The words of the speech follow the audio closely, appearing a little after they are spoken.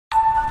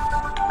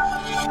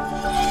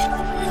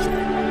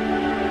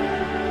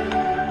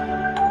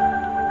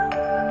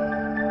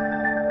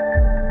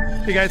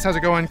Hey guys, how's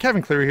it going?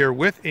 Kevin Cleary here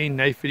with a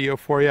knife video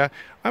for you.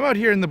 I'm out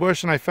here in the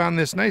bush and I found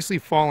this nicely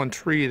fallen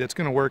tree that's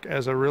going to work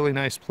as a really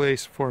nice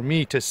place for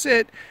me to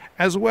sit,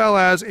 as well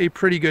as a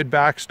pretty good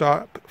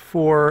backstop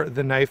for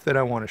the knife that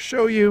I want to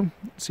show you.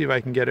 Let's see if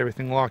I can get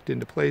everything locked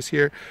into place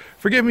here.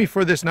 Forgive me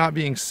for this not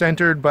being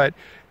centered, but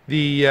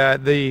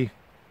the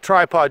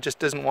tripod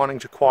just isn't wanting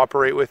to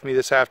cooperate with me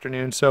this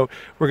afternoon, so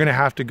we're going to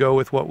have to go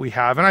with what we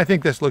have, and I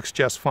think this looks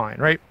just fine,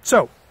 right?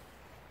 So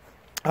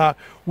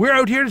we're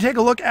out here to take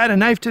a look at a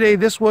knife today.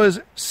 This was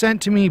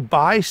sent to me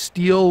by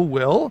Steel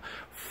Will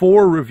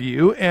for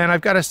review, and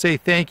I've got to say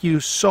thank you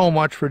so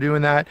much for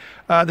doing that.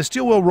 The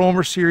Steel Will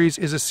Roamer series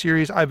is a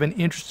series I've been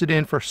interested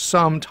in for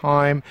some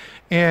time,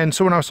 and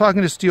so when I was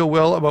talking to Steel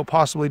Will about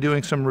possibly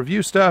doing some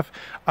review stuff,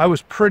 I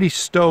was pretty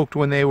stoked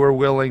when they were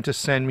willing to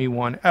send me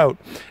one out.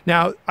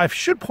 Now, I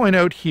should point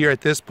out here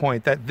at this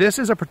point that this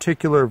is a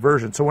particular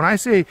version. So when I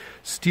say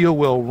Steel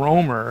Will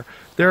Roamer,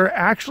 there are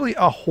actually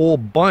a whole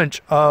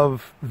bunch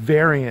of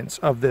variants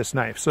of this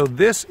knife. So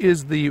this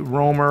is the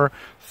Roamer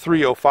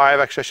 305.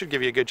 Actually, I should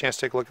give you a good chance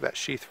to take a look at that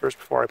sheath first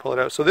before I pull it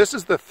out. So this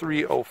is the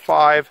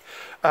 305.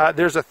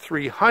 There's a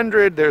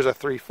 300, there's a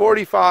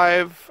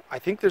 345, I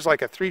think there's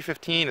like a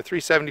 315, a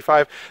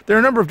 375. There are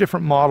a number of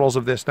different models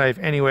of this knife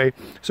anyway,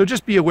 so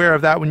just be aware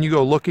of that when you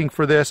go looking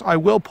for this. I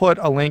will put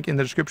a link in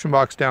the description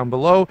box down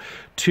below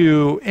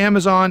to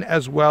Amazon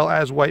as well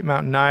as White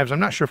Mountain Knives.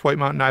 I'm not sure if White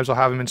Mountain Knives will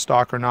have them in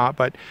stock or not,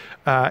 but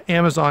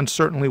Amazon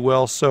certainly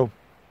will, so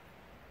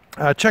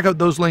check out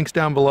those links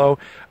down below.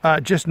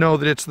 Just know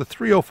that it's the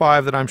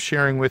 305 that I'm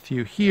sharing with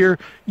you here.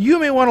 You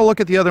may want to look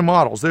at the other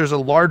models. There's a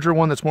larger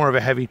one that's more of a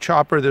heavy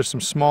chopper. There's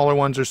some smaller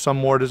ones. There's some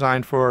more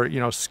designed for,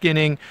 you know,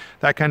 skinning,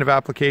 that kind of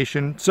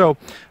application. So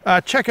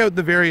check out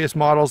the various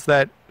models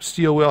that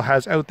Steel Will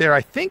has out there.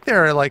 I think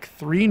there are like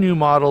 3 new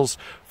models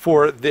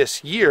for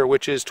this year,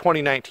 which is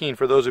 2019,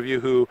 for those of you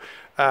who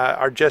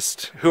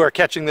are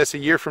catching this a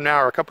year from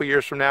now or a couple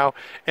years from now,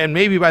 and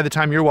maybe by the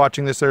time you're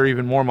watching this there are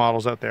even more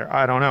models out there.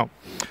 I don't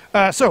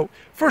know. So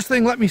first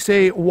thing, let me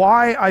say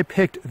why I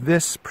picked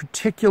this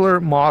particular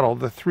model,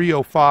 the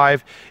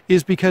 305,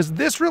 is because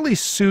this really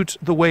suits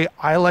the way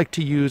I like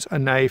to use a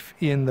knife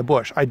in the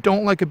bush. I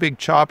don't like a big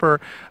chopper.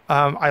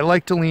 I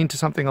like to lean to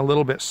something a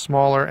little bit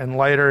smaller and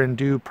lighter and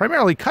do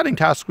primarily cutting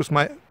tasks with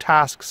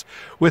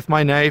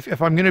my knife.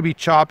 If I'm going to be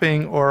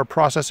chopping or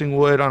processing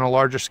wood on a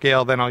larger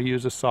scale, then I'll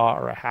use a saw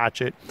or a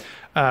hatchet.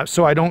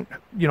 So I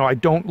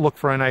don't look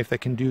for a knife that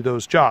can do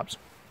those jobs.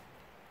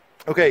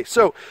 Okay,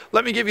 so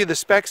let me give you the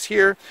specs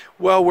here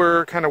while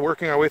we're kind of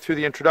working our way through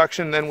the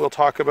introduction, then we'll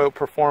talk about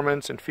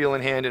performance and feel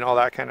in hand and all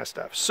that kind of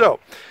stuff. So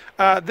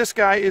this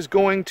guy is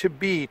going to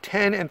be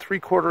 10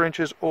 3/4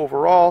 inches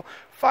overall,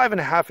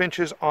 5.5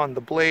 inches on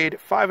the blade,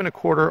 5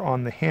 1/4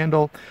 on the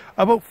handle,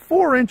 about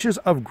 4 inches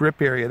of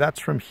grip area. That's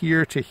from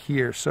here to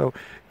here. So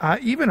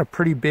even a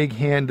pretty big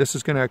hand, this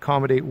is going to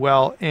accommodate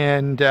well,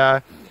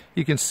 and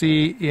you can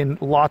see in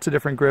lots of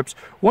different grips.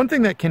 One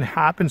thing that can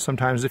happen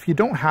sometimes, if you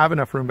don't have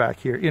enough room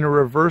back here, in a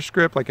reverse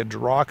grip, like a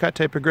draw cut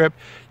type of grip,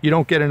 you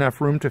don't get enough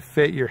room to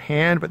fit your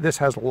hand, but this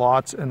has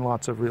lots and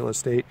lots of real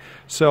estate.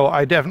 So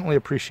I definitely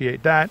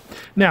appreciate that.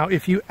 Now,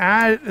 if you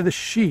add the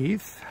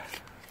sheath,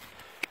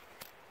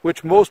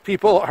 which most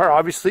people are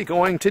obviously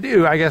going to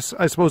do, I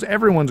suppose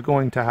everyone's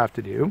going to have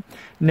to do.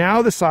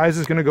 Now the size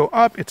is going to go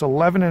up. It's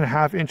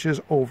 11.5 inches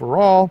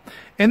overall,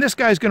 and this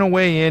guy's going to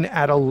weigh in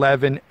at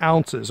 11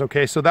 ounces.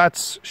 Okay, so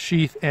that's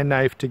sheath and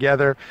knife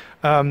together.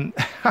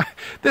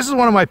 This is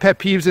one of my pet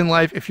peeves in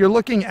life. If you're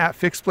looking at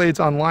fixed blades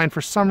online,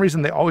 for some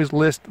reason they always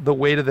list the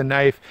weight of the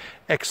knife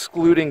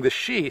excluding the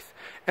sheath.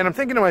 And I'm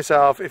thinking to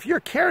myself, if you're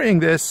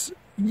carrying this,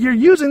 you're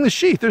using the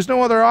sheath. There's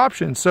no other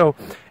option. So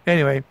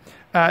anyway,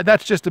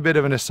 that's just a bit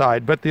of an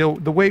aside, but the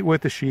weight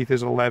with the sheath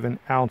is 11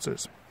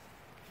 ounces.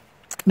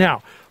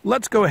 Now,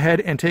 let's go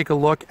ahead and take a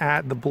look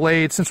at the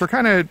blade. Since we're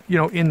kind of,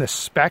 in the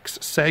specs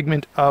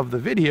segment of the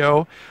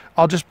video,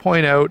 I'll just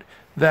point out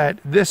that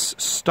this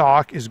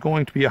stock is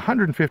going to be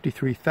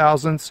 153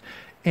 thousandths,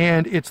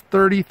 and it's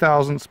 30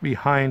 thousandths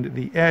behind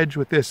the edge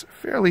with this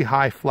fairly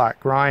high flat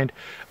grind.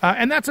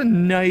 And that's a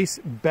nice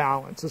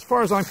balance. As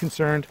far as I'm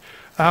concerned,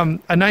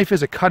 a knife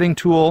is a cutting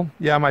tool.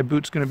 Yeah, my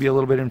boot's going to be a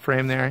little bit in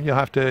frame there. You'll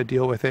have to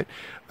deal with it.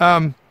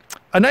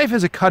 A knife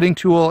is a cutting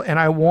tool, and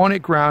I want it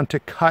ground to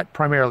cut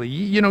primarily.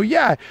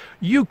 Yeah,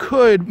 you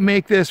could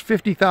make this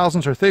 50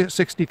 thousandths or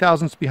 60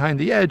 thousandths behind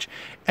the edge,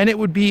 and it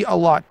would be a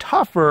lot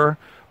tougher,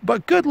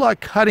 but good luck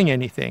cutting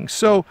anything.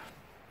 So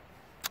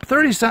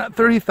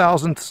 30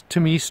 thousandths to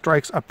me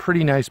strikes a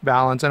pretty nice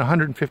balance, and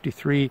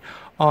 153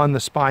 on the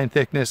spine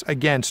thickness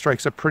again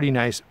strikes a pretty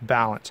nice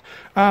balance.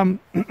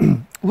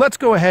 Let's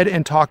go ahead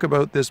and talk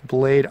about this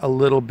blade a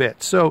little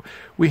bit. So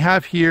we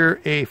have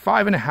here a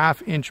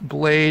 5.5 inch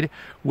blade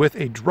with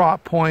a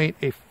drop point,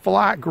 a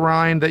flat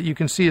grind that you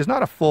can see is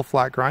not a full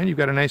flat grind. You've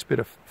got a nice bit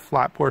of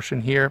flat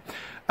portion here.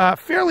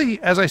 Fairly,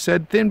 as I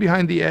said, thin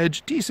behind the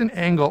edge, decent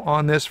angle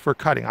on this for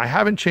cutting. I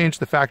haven't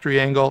changed the factory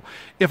angle.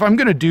 If I'm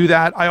going to do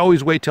that, I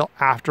always wait till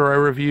after I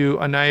review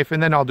a knife,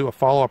 and then I'll do a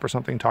follow-up or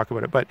something and talk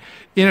about it. But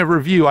in a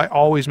review, I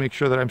always make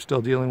sure that I'm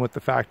still dealing with the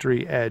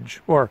factory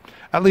edge, or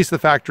at least the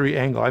factory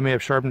angle. I may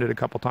have sharpened it a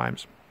couple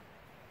times.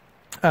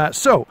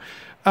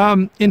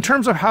 In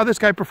terms of how this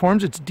guy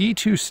performs, it's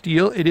D2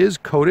 steel. It is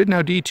coated.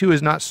 Now, D2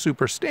 is not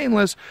super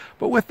stainless,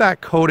 but with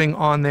that coating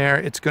on there,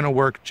 it's going to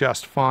work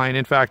just fine.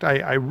 In fact,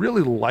 I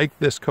really like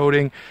this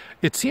coating.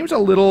 It seems a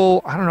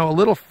little, I don't know, a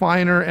little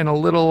finer and a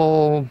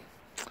little,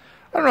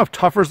 I don't know if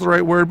tougher is the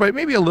right word, but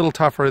maybe a little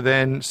tougher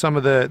than some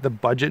of the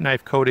budget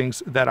knife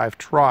coatings that I've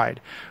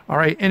tried. All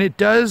right, and it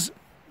does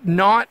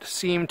not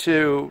seem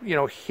to, you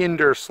know,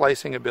 hinder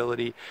slicing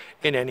ability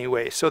in any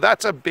way. So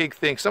that's a big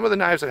thing. Some of the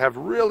knives that have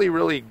really,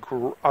 really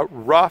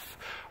rough,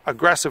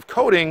 aggressive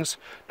coatings,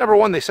 number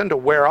one, they tend to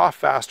wear off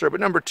faster, but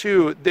number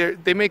two,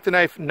 they make the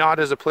knife not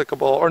as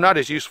applicable or not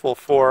as useful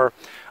for,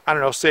 I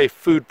don't know, say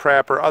food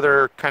prep or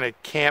other kind of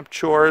camp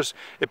chores.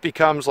 It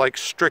becomes like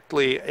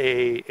strictly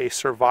a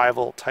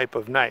survival type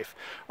of knife.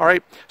 All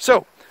right,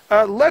 so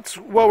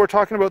while we're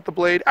talking about the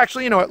blade,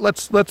 actually, you know what,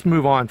 let's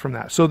move on from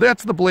that. So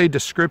that's the blade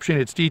description.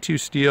 It's D2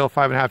 steel,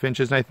 5.5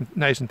 inches,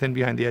 nice and thin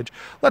behind the edge.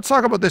 Let's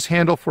talk about this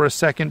handle for a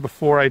second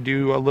before I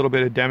do a little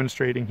bit of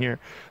demonstrating here.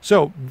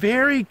 So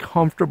very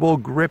comfortable,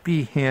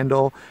 grippy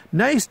handle,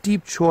 nice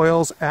deep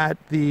choils at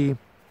the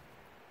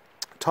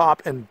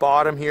top and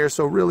bottom here,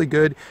 so really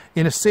good.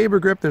 In a saber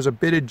grip, there's a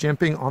bit of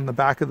jimping on the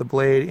back of the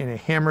blade. In a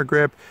hammer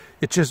grip,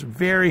 it's just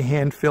very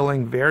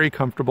hand-filling, very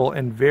comfortable,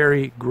 and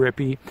very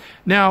grippy.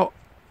 Now,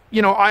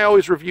 you know, I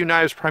always review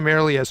knives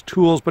primarily as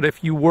tools, but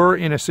if you were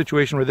in a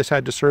situation where this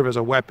had to serve as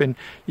a weapon,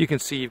 you can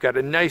see you've got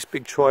a nice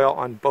big choil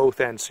on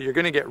both ends. So you're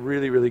going to get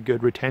really, really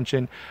good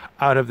retention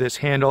out of this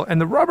handle.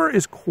 And the rubber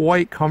is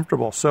quite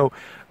comfortable. So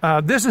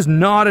this is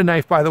not a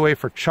knife, by the way,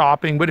 for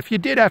chopping, but if you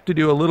did have to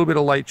do a little bit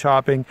of light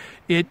chopping,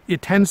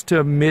 it tends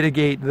to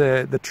mitigate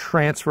the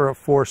transfer of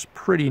force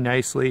pretty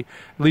nicely.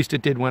 At least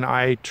it did when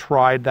I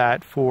tried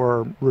that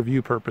for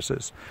review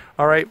purposes.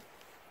 All right.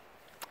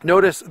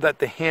 Notice that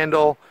the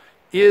handle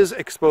is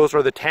exposed,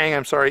 or the tang,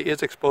 I'm sorry,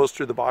 is exposed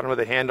through the bottom of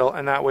the handle,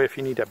 and that way if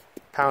you need to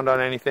pound on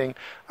anything,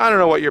 I don't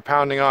know what you're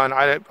pounding on.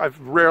 I've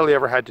rarely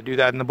ever had to do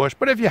that in the bush,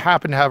 but if you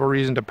happen to have a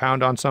reason to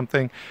pound on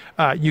something,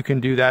 you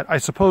can do that. I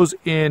suppose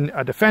in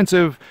a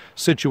defensive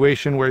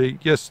situation where,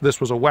 yes,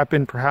 this was a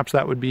weapon, perhaps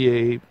that would be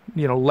a,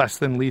 you know, less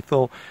than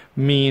lethal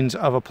means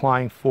of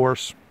applying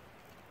force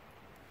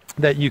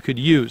that you could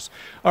use.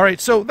 All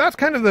right, so that's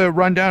kind of the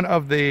rundown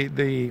of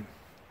the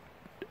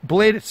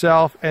blade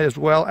itself as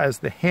well as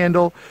the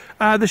handle.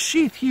 The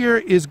sheath here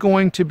is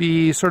going to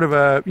be sort of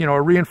a, you know,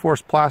 a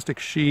reinforced plastic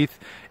sheath,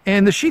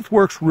 and the sheath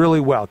works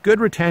really well. Good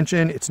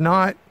retention. It's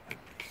not,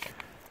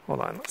 hold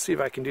on, let's see if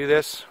I can do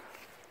this.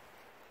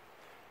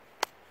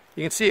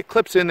 You can see it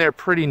clips in there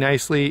pretty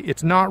nicely.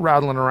 It's not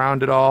rattling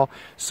around at all.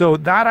 So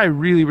that I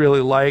really,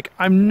 really like.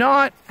 I'm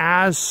not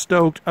as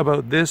stoked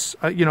about this.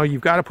 You know,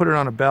 you've got to put it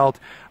on a belt.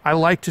 I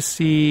like to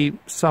see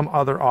some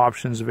other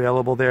options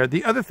available there.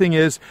 The other thing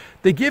is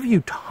they give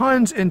you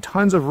tons and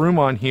tons of room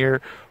on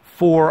here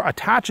for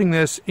attaching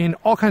this in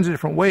all kinds of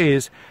different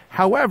ways.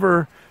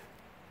 However,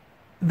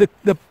 the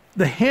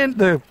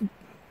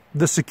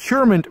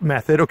securement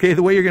method, okay,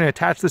 the way you're going to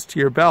attach this to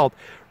your belt,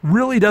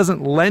 really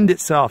doesn't lend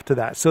itself to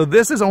that. So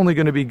this is only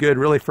going to be good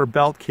really for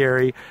belt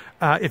carry.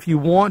 If you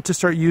want to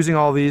start using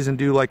all these and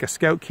do like a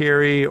scout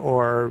carry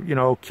or, you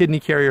know, kidney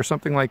carry or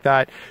something like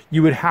that,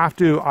 you would have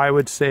to, I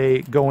would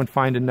say, go and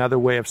find another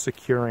way of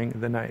securing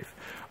the knife.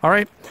 All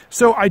right,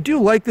 so I do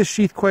like this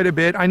sheath quite a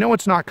bit. I know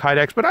it's not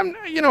Kydex, but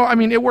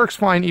it works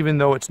fine even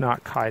though it's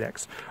not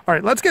Kydex. All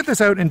right, let's get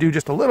this out and do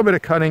just a little bit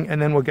of cutting,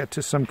 and then we'll get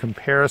to some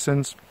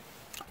comparisons.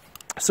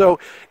 So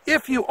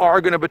if you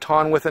are going to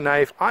baton with a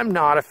knife, I'm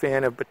not a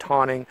fan of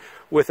batoning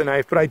with a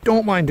knife, but I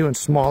don't mind doing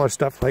smaller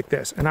stuff like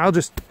this. And I'll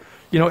just,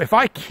 you know, if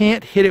I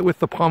can't hit it with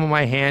the palm of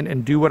my hand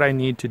and do what I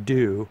need to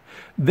do,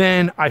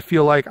 then I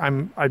feel like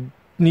I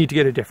need to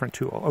get a different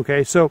tool.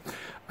 Okay, so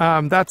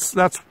that's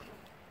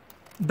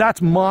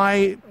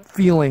my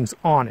feelings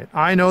on it.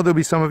 I know there'll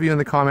be some of you in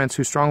the comments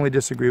who strongly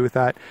disagree with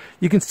that.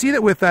 You can see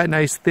that with that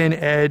nice thin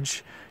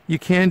edge, you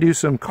can do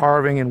some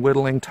carving and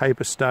whittling type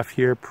of stuff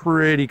here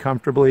pretty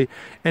comfortably.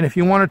 And if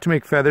you wanted to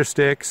make feather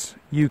sticks,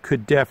 you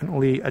could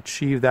definitely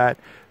achieve that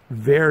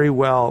very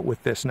well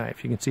with this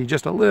knife. You can see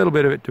just a little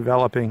bit of it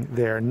developing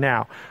there.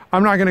 Now,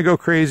 I'm not going to go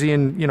crazy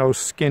and, you know,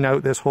 skin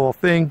out this whole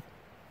thing,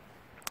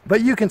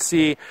 but you can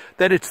see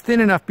that it's thin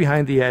enough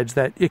behind the edge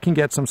that it can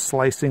get some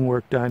slicing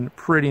work done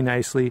pretty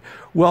nicely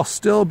while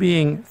still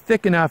being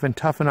thick enough and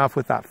tough enough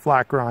with that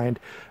flat grind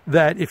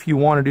that if you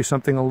want to do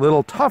something a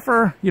little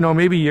tougher, you know,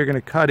 maybe you're going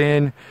to cut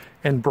in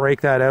and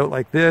break that out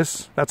like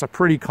this. That's a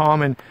pretty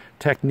common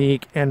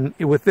technique. And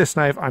with this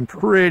knife, I'm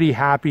pretty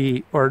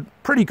happy or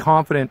pretty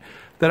confident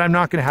that I'm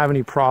not going to have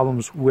any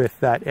problems with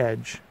that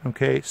edge.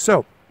 Okay,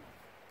 so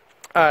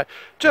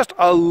just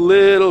a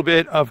little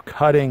bit of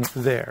cutting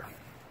there.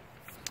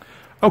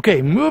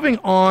 Okay, moving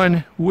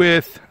on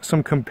with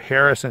some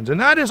comparisons, and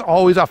that is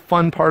always a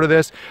fun part of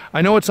this.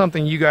 I know it's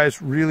something you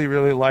guys really,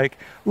 really like.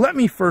 Let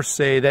me first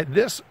say that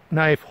this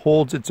knife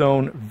holds its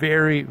own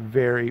very,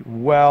 very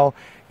well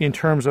in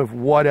terms of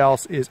what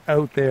else is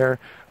out there.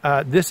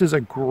 This is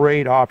a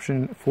great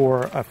option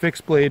for a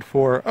fixed blade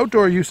for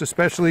outdoor use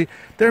especially.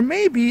 There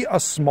may be a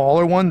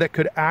smaller one that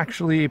could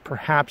actually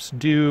perhaps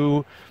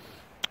do,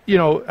 you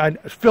know,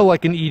 feel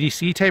like an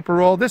EDC type of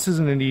roll. This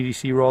isn't an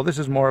EDC roll. This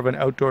is more of an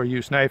outdoor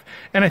use knife.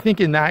 And I think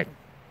in that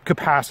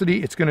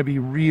capacity, it's going to be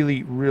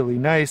really, really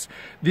nice.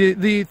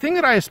 The thing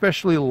that I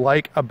especially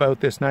like about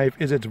this knife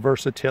is its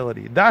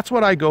versatility. That's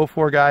what I go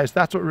for, guys.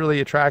 That's what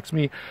really attracts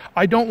me.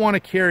 I don't want to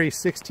carry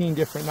 16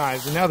 different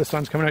knives. And now the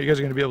sun's coming out, you guys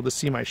are going to be able to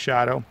see my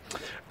shadow.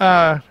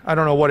 I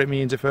don't know what it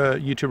means if a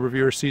YouTube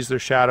reviewer sees their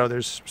shadow.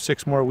 There's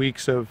 6 more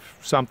weeks of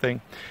something.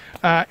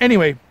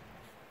 Anyway,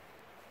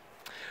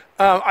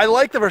 I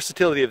like the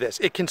versatility of this.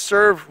 It can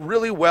serve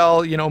really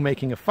well, you know,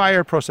 making a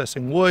fire,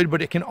 processing wood, but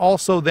it can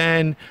also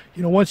then,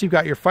 you know, once you've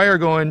got your fire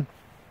going,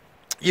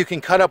 you can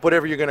cut up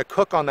whatever you're going to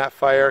cook on that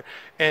fire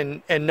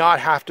and not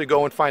have to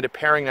go and find a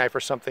paring knife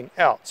or something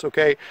else,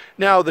 okay?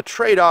 Now, the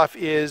trade-off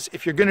is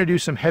if you're going to do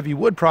some heavy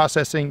wood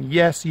processing,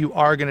 yes, you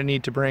are going to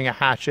need to bring a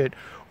hatchet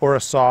or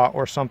a saw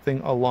or something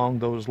along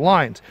those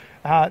lines.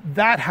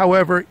 That,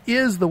 however,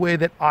 is the way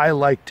that I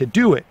like to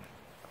do it.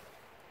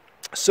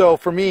 So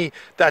for me,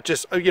 that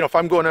just, you know, if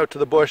I'm going out to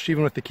the bush,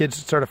 even with the kids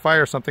to start a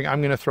fire or something,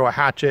 I'm going to throw a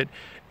hatchet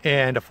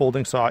and a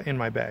folding saw in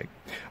my bag.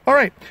 All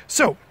right,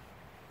 so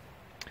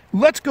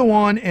let's go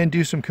on and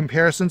do some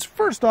comparisons.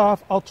 First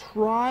off, I'll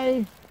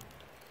try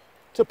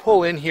to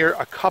pull in here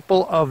a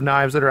couple of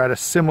knives that are at a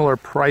similar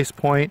price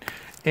point.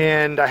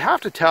 And I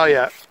have to tell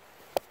you,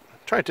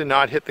 tried to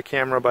not hit the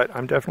camera, but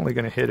I'm definitely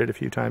going to hit it a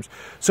few times.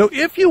 So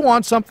if you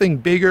want something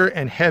bigger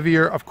and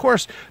heavier, of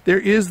course, there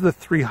is the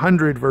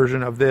 300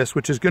 version of this,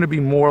 which is going to be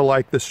more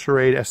like the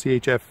Schrade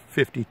SCHF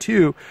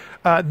 52.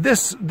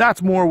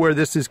 That's more where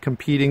this is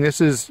competing.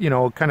 This is, you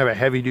know, kind of a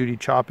heavy-duty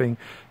chopping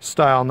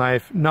style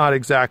knife, not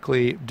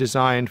exactly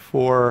designed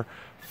for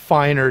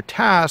finer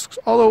tasks,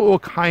 although it will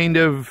kind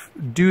of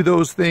do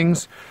those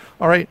things.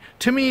 All right,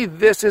 to me,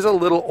 this is a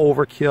little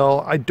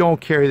overkill. I don't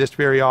carry this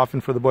very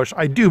often for the bush.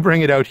 I do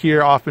bring it out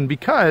here often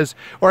because,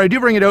 or I do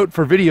bring it out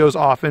for videos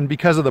often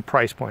because of the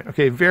price point.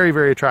 Okay, very,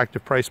 very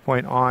attractive price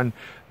point on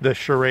the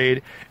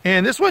Schrade.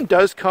 And this one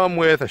does come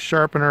with a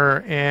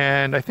sharpener,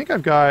 and I think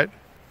I've got,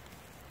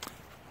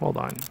 hold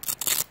on.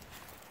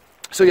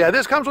 So yeah,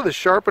 this comes with a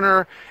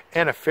sharpener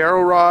and a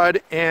ferro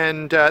rod,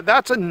 and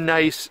that's a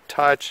nice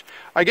touch.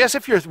 I guess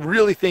if you're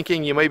really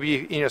thinking you might be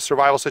in a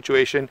survival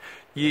situation,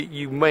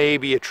 you may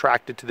be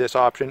attracted to this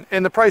option.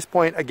 And the price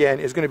point, again,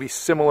 is going to be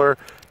similar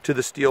to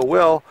the steel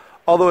will,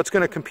 although it's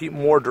going to compete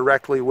more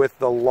directly with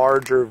the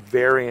larger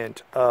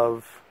variant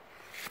of,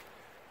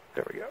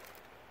 there we go,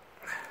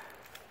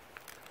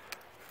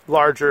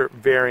 larger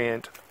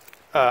variant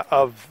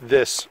of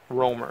this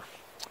Roamer.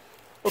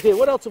 Okay,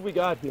 what else have we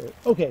got here?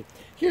 Okay,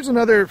 here's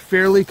another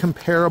fairly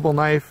comparable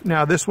knife.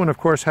 Now, this one, of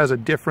course, has a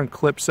different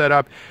clip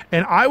setup,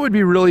 and I would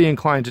be really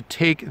inclined to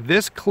take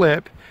this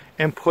clip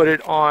and put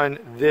it on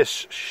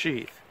this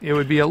sheath. It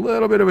would be a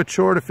little bit of a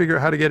chore to figure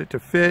out how to get it to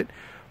fit,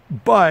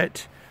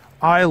 but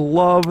I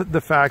love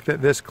the fact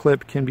that this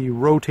clip can be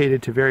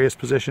rotated to various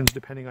positions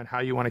depending on how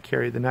you want to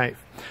carry the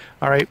knife.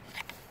 All right.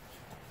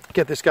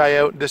 Get this guy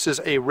out. This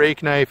is a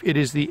rake knife. It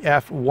is the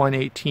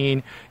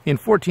F118 in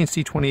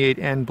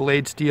 14C28N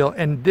blade steel,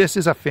 and this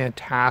is a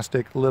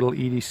fantastic little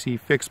EDC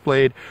fixed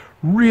blade.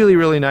 Really,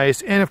 really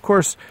nice, and of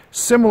course,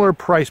 similar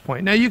price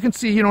point. Now you can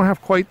see you don't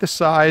have quite the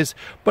size,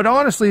 but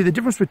honestly, the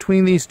difference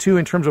between these two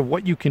in terms of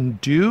what you can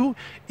do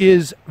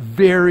is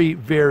very,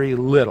 very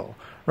little,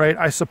 right?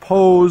 I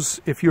suppose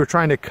if you were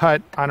trying to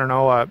cut, I don't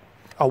know,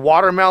 a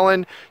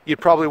watermelon, you'd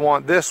probably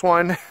want this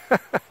one.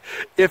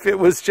 If it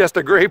was just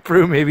a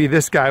grapefruit, maybe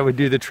this guy would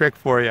do the trick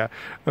for you,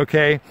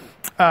 okay?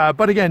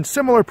 But again,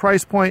 similar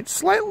price point,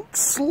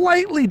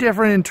 slightly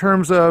different in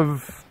terms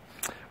of,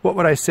 what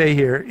would I say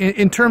here?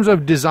 In terms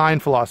of design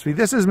philosophy,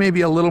 this is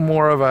maybe a little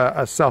more of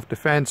a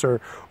self-defense,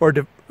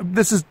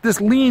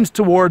 this leans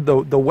toward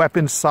the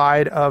weapon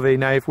side of a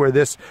knife, where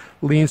this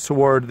leans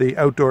toward the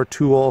outdoor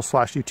tool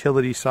 /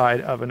 utility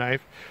side of a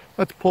knife.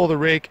 Let's pull the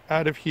rake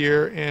out of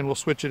here and we'll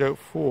switch it out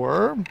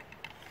for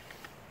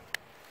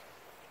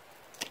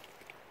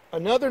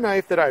another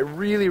knife that I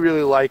really,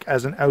 really like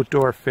as an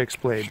outdoor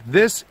fixed blade.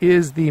 This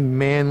is the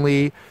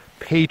Manley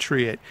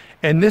Patriot,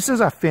 and this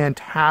is a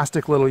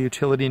fantastic little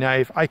utility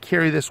knife. I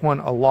carry this one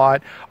a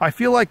lot. I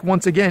feel like,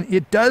 once again,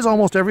 it does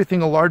almost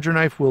everything a larger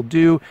knife will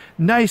do.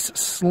 Nice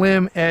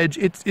slim edge.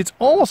 It's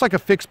almost like a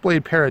fixed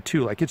blade para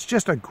too. Like, it's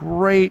just a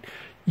great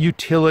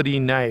utility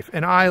knife,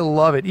 and I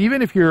love it.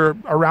 Even if you're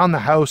around the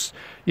house,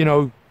 you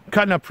know,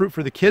 cutting up fruit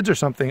for the kids or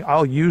something,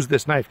 I'll use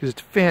this knife because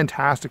it's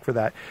fantastic for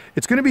that.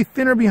 It's going to be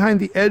thinner behind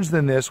the edge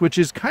than this, which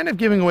is kind of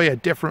giving away a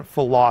different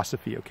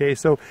philosophy, okay?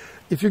 So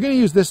if you're going to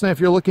use this knife,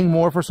 you're looking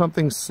more for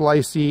something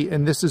slicey,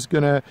 and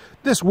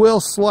this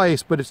will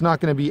slice, but it's not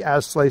going to be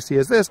as slicey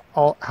as this.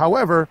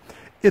 However,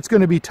 it's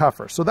going to be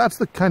tougher. So that's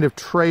the kind of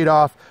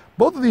trade-off.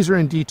 Both of these are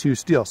in D2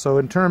 steel, so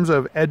in terms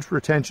of edge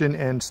retention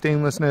and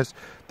stainlessness,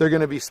 they're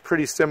going to be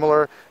pretty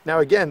similar. Now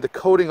again, the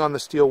coating on the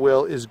steel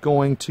wheel is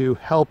going to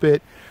help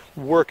it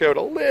work out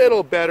a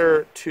little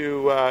better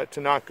to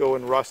not go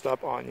and rust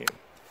up on you.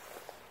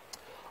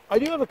 I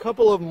do have a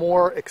couple of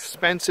more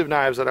expensive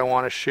knives that I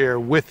want to share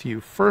with you.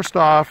 First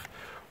off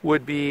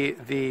would be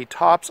the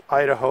Tops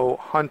Idaho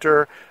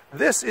Hunter.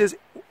 This is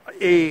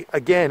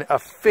again, a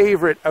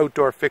favorite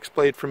outdoor fixed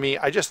blade for me.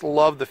 I just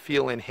love the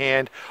feel in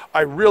hand.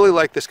 I really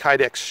like this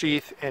Kydex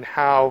sheath and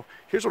how,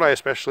 here's what I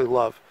especially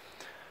love.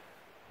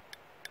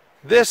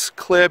 This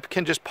clip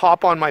can just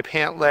pop on my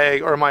pant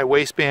leg or my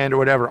waistband or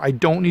whatever. I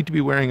don't need to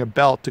be wearing a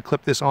belt to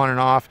clip this on and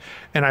off,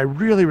 and I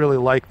really, really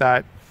like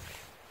that.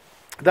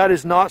 That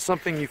is not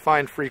something you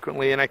find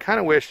frequently, and I kind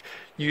of wish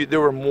there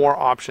were more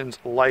options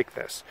like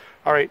this.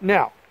 All right,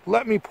 now,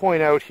 let me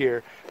point out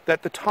here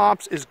that the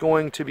Tops is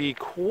going to be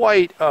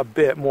quite a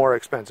bit more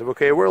expensive.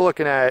 Okay, we're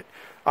looking at,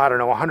 I don't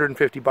know,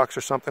 150 bucks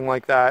or something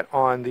like that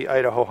on the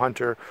Idaho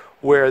Hunter,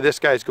 where this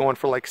guy's going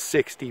for like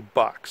 60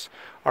 bucks.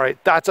 All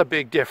right, that's a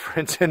big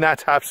difference, and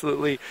that's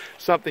absolutely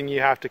something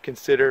you have to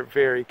consider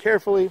very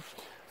carefully.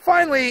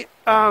 Finally,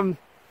 and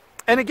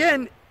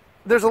again,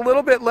 there's a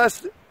little bit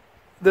less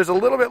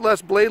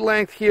blade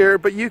length here,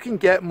 but you can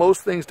get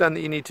most things done that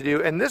you need to do.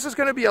 And this is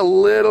going to be a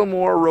little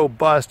more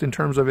robust in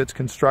terms of its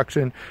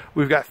construction.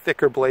 We've got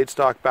thicker blade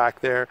stock back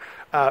there.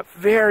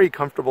 Very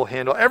comfortable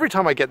handle. Every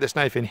time I get this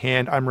knife in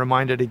hand, I'm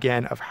reminded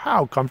again of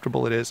how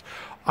comfortable it is.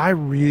 I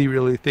really,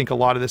 really think a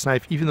lot of this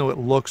knife, even though it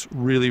looks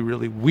really,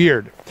 really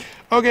weird.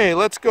 Okay,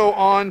 let's go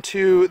on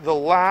to the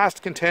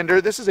last contender.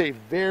 This is a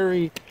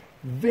very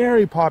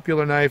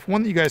popular knife,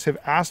 one that you guys have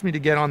asked me to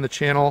get on the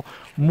channel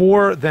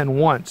more than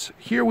once.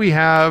 Here we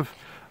have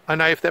a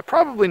knife that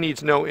probably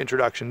needs no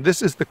introduction.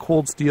 This is the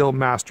Cold Steel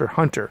Master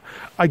Hunter.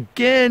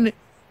 Again,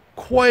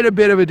 quite a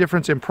bit of a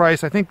difference in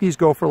price. I think these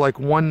go for like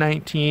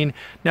 $119.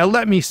 Now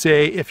let me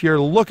say, if you're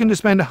looking to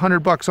spend 100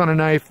 bucks on a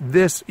knife,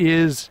 this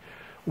is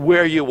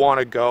where you want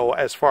to go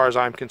as far as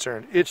I'm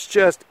concerned. It's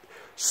just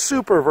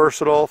super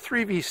versatile.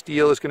 3V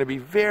steel is going to be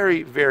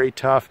very, very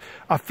tough.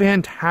 A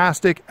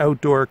fantastic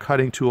outdoor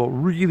cutting tool.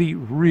 Really,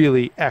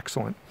 really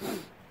excellent.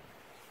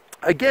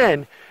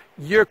 Again,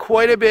 you're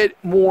quite a bit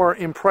more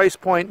in price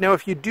point. Now,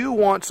 if you do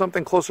want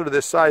something closer to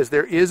this size,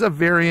 there is a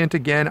variant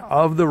again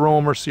of the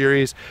Roamer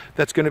series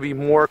that's going to be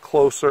more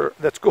closer.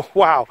 That's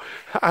going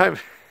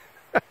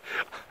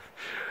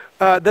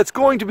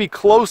to be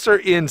closer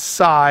in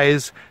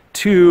size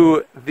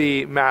to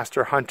the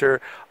Master Hunter.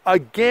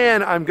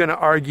 Again, I'm going to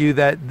argue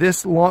that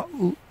this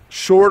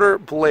shorter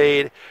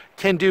blade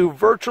can do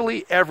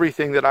virtually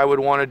everything that I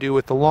would want to do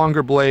with the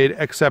longer blade,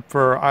 except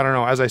for, I don't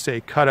know, as I say,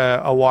 cut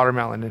a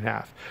watermelon in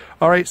half.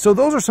 All right, so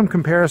those are some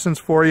comparisons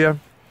for you,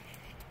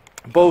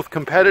 both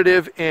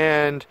competitive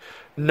and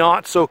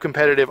not so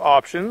competitive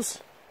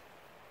options.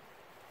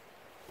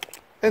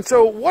 And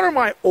so what are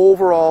my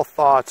overall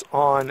thoughts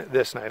on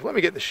this knife? Let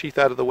me get the sheath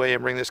out of the way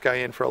and bring this guy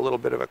in for a little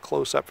bit of a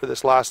close-up for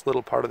this last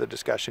little part of the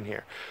discussion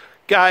here.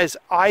 Guys,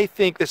 I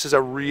think this is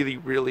a really,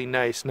 really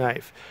nice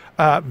knife.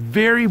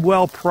 Very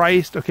well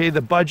priced. Okay,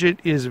 the budget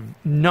is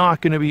not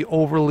going to be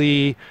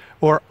overly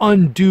or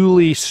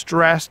unduly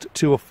stressed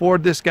to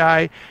afford this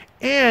guy.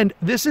 And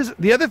this is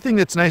the other thing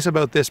that's nice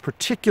about this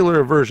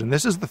particular version.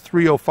 This is the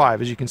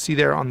 305, as you can see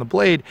there on the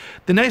blade.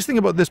 The nice thing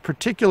about this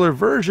particular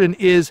version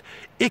is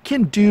it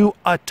can do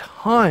a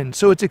ton.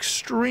 So it's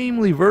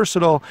extremely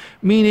versatile,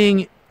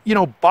 meaning, you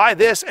know, buy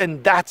this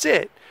and that's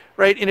it.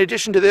 Right? In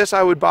addition to this,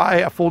 I would buy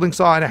a folding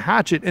saw and a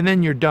hatchet, and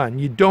then you're done.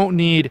 You don't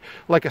need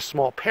like a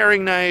small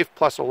paring knife,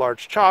 plus a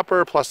large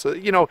chopper, plus a,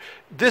 you know,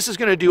 this is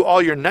going to do all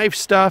your knife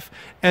stuff,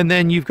 and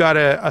then you've got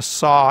a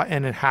saw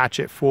and a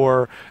hatchet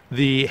for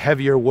the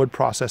heavier wood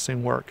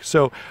processing work.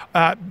 So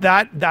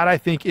that I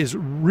think is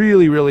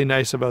really, really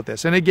nice about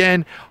this. And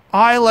again,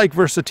 I like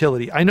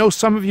versatility. I know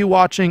some of you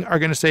watching are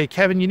going to say,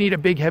 Kevin, you need a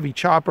big heavy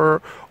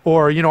chopper,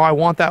 or, you know, I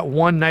want that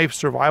one knife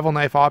survival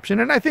knife option.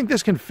 And I think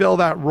this can fill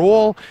that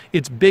role.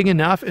 It's big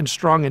enough and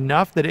strong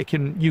enough that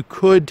you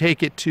could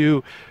take it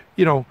to,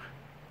 you know,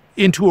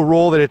 into a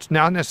role that it's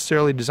not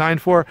necessarily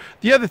designed for.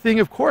 The other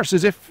thing, of course,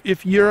 is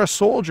if you're a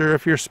soldier,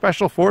 if you're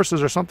special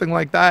forces or something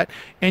like that,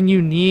 and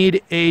you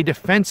need a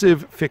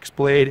defensive fixed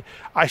blade,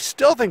 I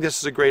still think this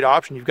is a great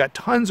option. You've got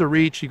tons of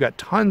reach, you've got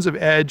tons of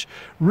edge,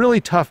 really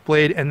tough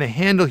blade, and the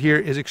handle here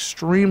is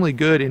extremely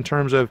good in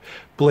terms of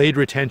blade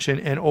retention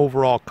and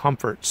overall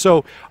comfort.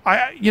 So,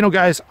 you know,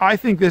 guys, I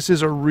think this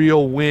is a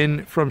real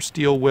win from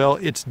Steel Will.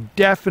 It's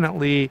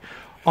definitely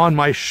on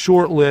my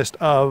short list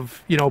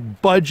of, you know,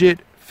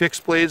 budget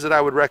fixed blades that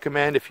I would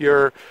recommend if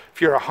you're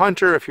a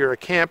hunter, if you're a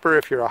camper,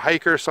 if you're a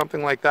hiker,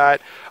 something like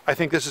that. I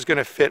think this is going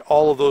to fit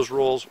all of those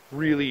roles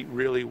really,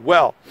 really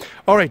well.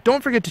 All right,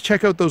 don't forget to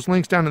check out those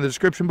links down in the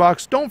description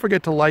box. Don't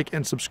forget to like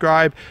and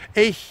subscribe.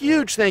 A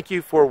huge thank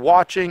you for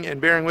watching and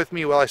bearing with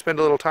me while I spend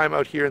a little time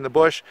out here in the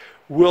bush.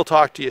 We'll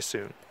talk to you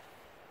soon.